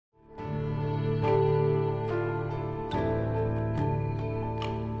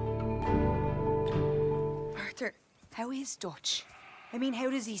How is Dutch? I mean, how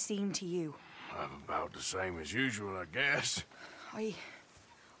does he seem to you? About the same as usual, I guess. I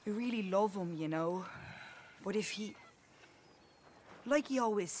really love him, you know. But if he... Like he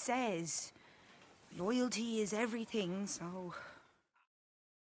always says, loyalty is everything, so...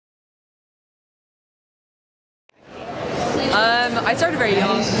 I started very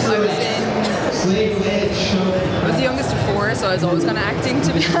young. I was the youngest of four, so I was always kind of acting,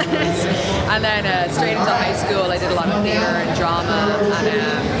 to be honest. And then straight into high school, I did a lot of theatre and drama.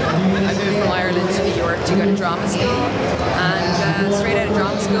 And I moved from Ireland to New York to go to drama school. And straight out of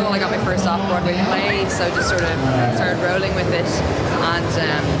drama school, I got my first off-Broadway play, so just sort of started rolling with it. And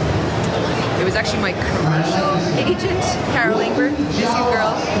it was actually my commercial agent, Carol Ingber, this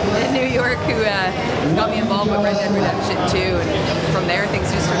girl in New York, who got me involved with Red Dead Redemption 2, and from there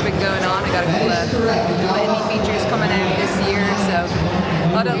things just sort of been going on. I got a couple of indie features coming out this year, so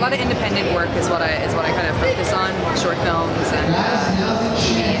a lot of independent work is what I kind of focus on, short films and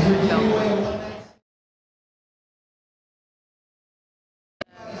TV and film.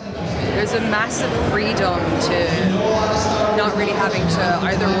 There's a massive freedom to not really having to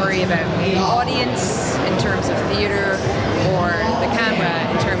either worry about the audience in terms of theatre or the camera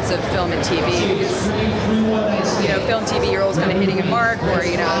in terms of film and TV, because film and TV you're always kind of hitting a mark, or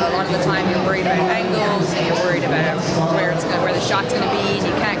a lot of the time you're worried about angles and you're worried about where the shot's going to be, and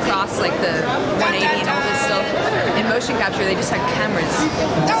you can't cross like the 180 and all this stuff. In motion capture they just had cameras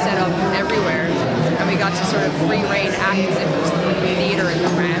set up everywhere, and we got to sort of free rein act as if it was theatre in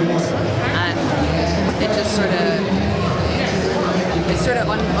the round, and it just sort of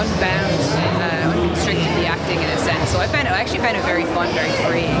unbound, unconstricted the acting in a sense. So I actually found it very fun, very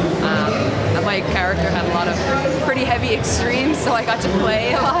freeing. And my character had a lot of pretty heavy extremes, so I got to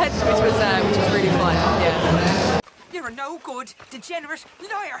play a lot, which was really fun. Yeah. You're a no good, degenerate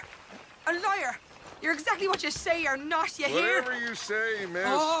liar. A liar. You're exactly what you say you're not, you hear? Whatever you say, miss.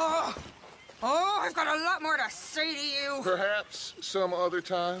 Oh, I've got a lot more to say to you. Perhaps some other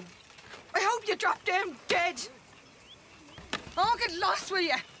time. I hope you drop down dead. Oh, get lost, will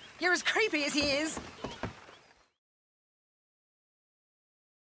you? You're as creepy as he is.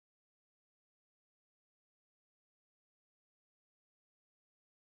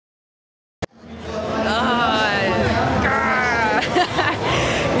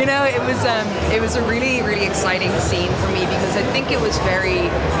 It was a really, really exciting scene for me, because I think it was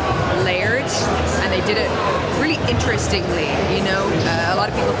very layered and they did it really interestingly. A lot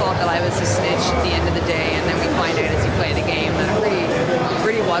of people thought that I was a snitch at the end of the day, and then we find out as you play the game that it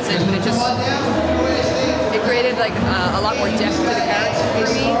really wasn't. It created like a lot more depth to the character for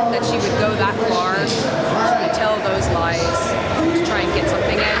me, that she would go that far, she would tell those lies to try and get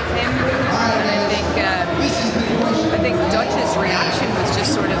something out of him. And I think Dutch's reaction was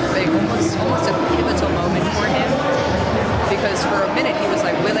just sort of like almost a pivotal moment for him, because for a minute he was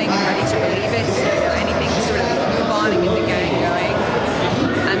like willing and ready to believe it, anything to sort of move on and get the gang going,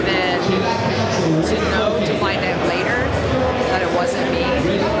 and then to find out later that it wasn't me,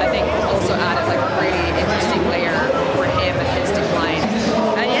 I think also added like a really interesting layer for him and his decline.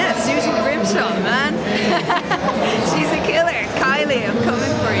 And yeah, Susan Grimshaw, man. She's a killer. Kylie, I'm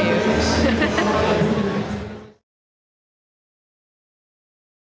coming for you.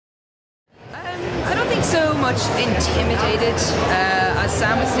 I don't think so much intimidated. As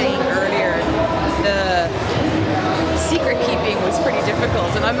Sam was saying earlier, the secret keeping was pretty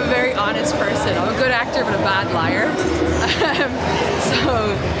difficult, and I'm a very honest person. I'm a good actor but a bad liar.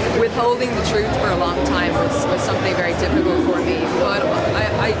 So withholding the truth for a long time was something very difficult for me. But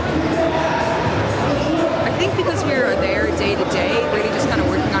I think because we were there day to day, really just kind of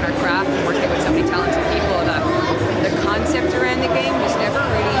working on our craft and working with so many talented people, that the concept around the game was never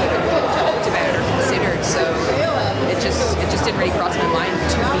really talked about or considered. So it just didn't really cross my mind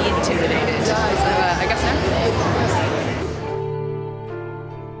to be intimidated. So I guess no.